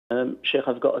Sheikh,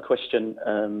 I've got a question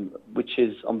which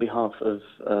is on behalf of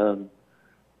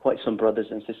quite some brothers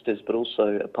and sisters, but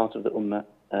also a part of the Ummah.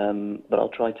 But I'll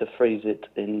try to phrase it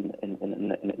in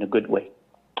a good way.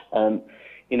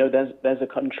 You know, there's a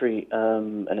country,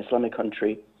 an Islamic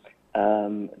country,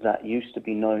 that used to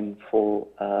be known for,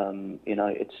 you know,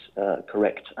 its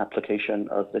correct application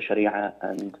of the Sharia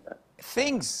and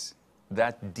things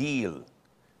that deal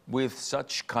with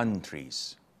such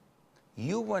countries.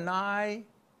 You and I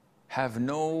have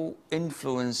no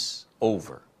influence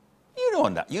over. You know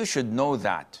that. You should know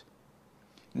that.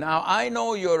 Now, I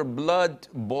know your blood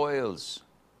boils,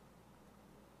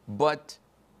 but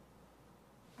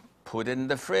put it in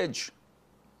the fridge.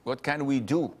 What can we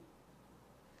do?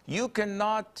 You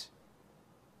cannot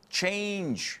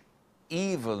change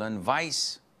evil and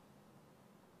vice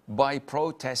by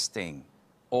protesting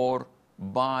or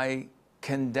by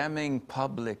condemning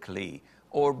publicly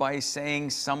or by saying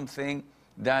something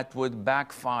that would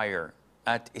backfire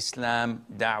at Islam,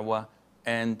 Da'wah,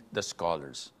 and the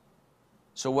scholars.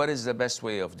 So what is the best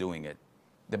way of doing it?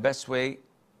 The best way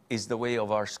is the way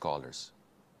of our scholars,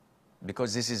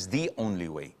 because this is the only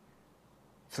way.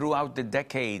 Throughout the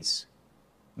decades,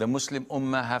 the Muslim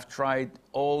Ummah have tried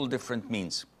all different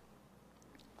means.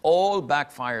 All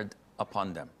backfired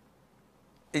upon them.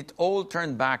 It all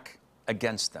turned back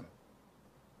against them.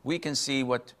 We can see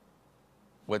what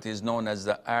is known as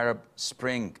the Arab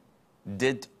Spring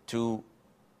did to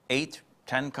 8,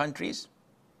 10 countries,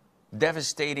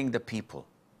 devastating the people,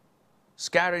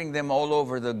 scattering them all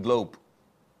over the globe.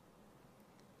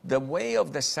 The way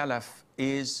of the Salaf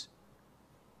is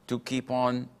to keep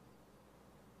on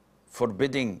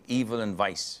forbidding evil and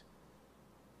vice,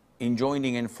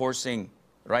 enjoining, enforcing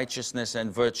righteousness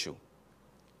and virtue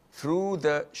through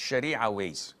the Sharia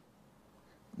ways.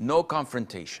 No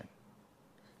confrontation,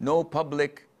 no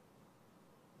public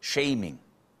shaming,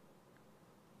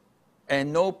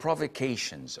 and no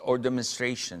provocations or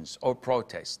demonstrations or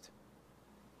protest.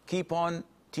 Keep on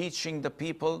teaching the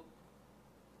people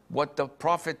what the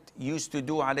Prophet used to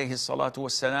do, alayhi salatu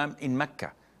wasalam, in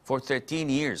Mecca for 13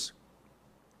 years.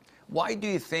 Why do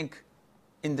you think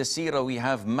in the Seerah we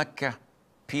have Mecca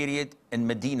period and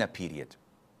Medina period?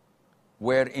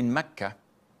 Where in Mecca,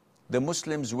 the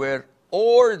Muslims were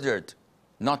ordered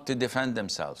not to defend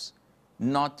themselves,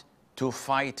 not to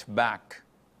fight back.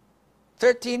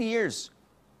 13 years.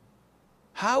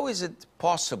 How is it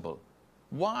possible?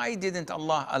 Why didn't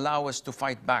Allah allow us to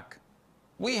fight back?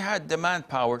 We had the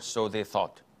manpower, so they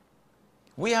thought.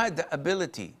 We had the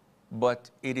ability, but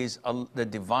it is the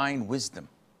divine wisdom.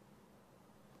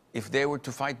 If they were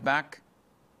to fight back,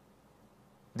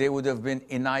 they would have been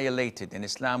annihilated and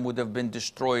Islam would have been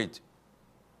destroyed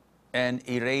and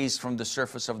erased from the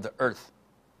surface of the earth.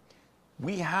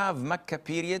 We have Mecca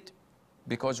period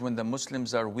because when the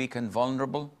Muslims are weak and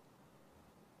vulnerable,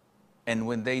 and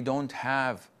when they don't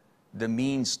have the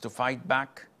means to fight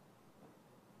back,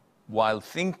 while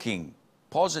thinking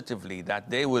positively that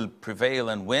they will prevail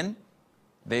and win,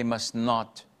 they must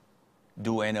not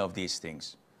do any of these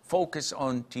things. Focus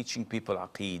on teaching people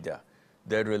aqeedah,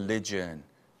 their religion,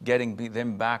 getting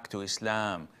them back to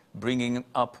Islam, bringing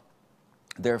up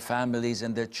their families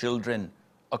and their children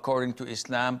according to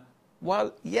Islam.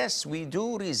 Well, yes, we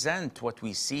do resent what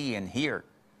we see and hear.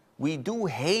 We do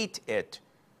hate it.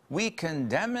 We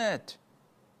condemn it.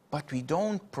 But we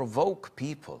don't provoke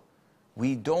people.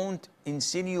 We don't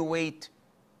insinuate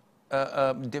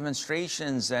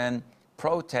demonstrations and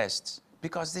protests,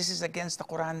 because this is against the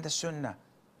Quran and the Sunnah.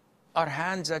 Our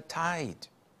hands are tied.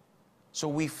 So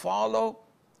we follow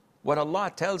what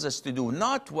Allah tells us to do,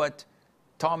 not what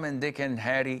Tom and Dick and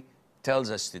Harry tells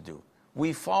us to do.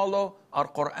 We follow our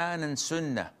Quran and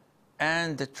Sunnah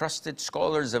and the trusted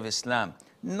scholars of Islam,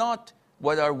 not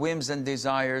what our whims and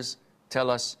desires tell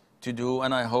us to do.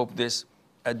 And I hope this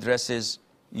addresses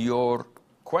your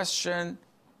question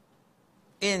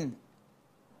in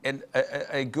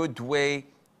a good way,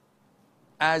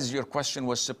 as your question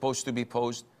was supposed to be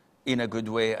posed, in a good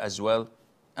way as well.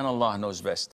 And Allah knows best.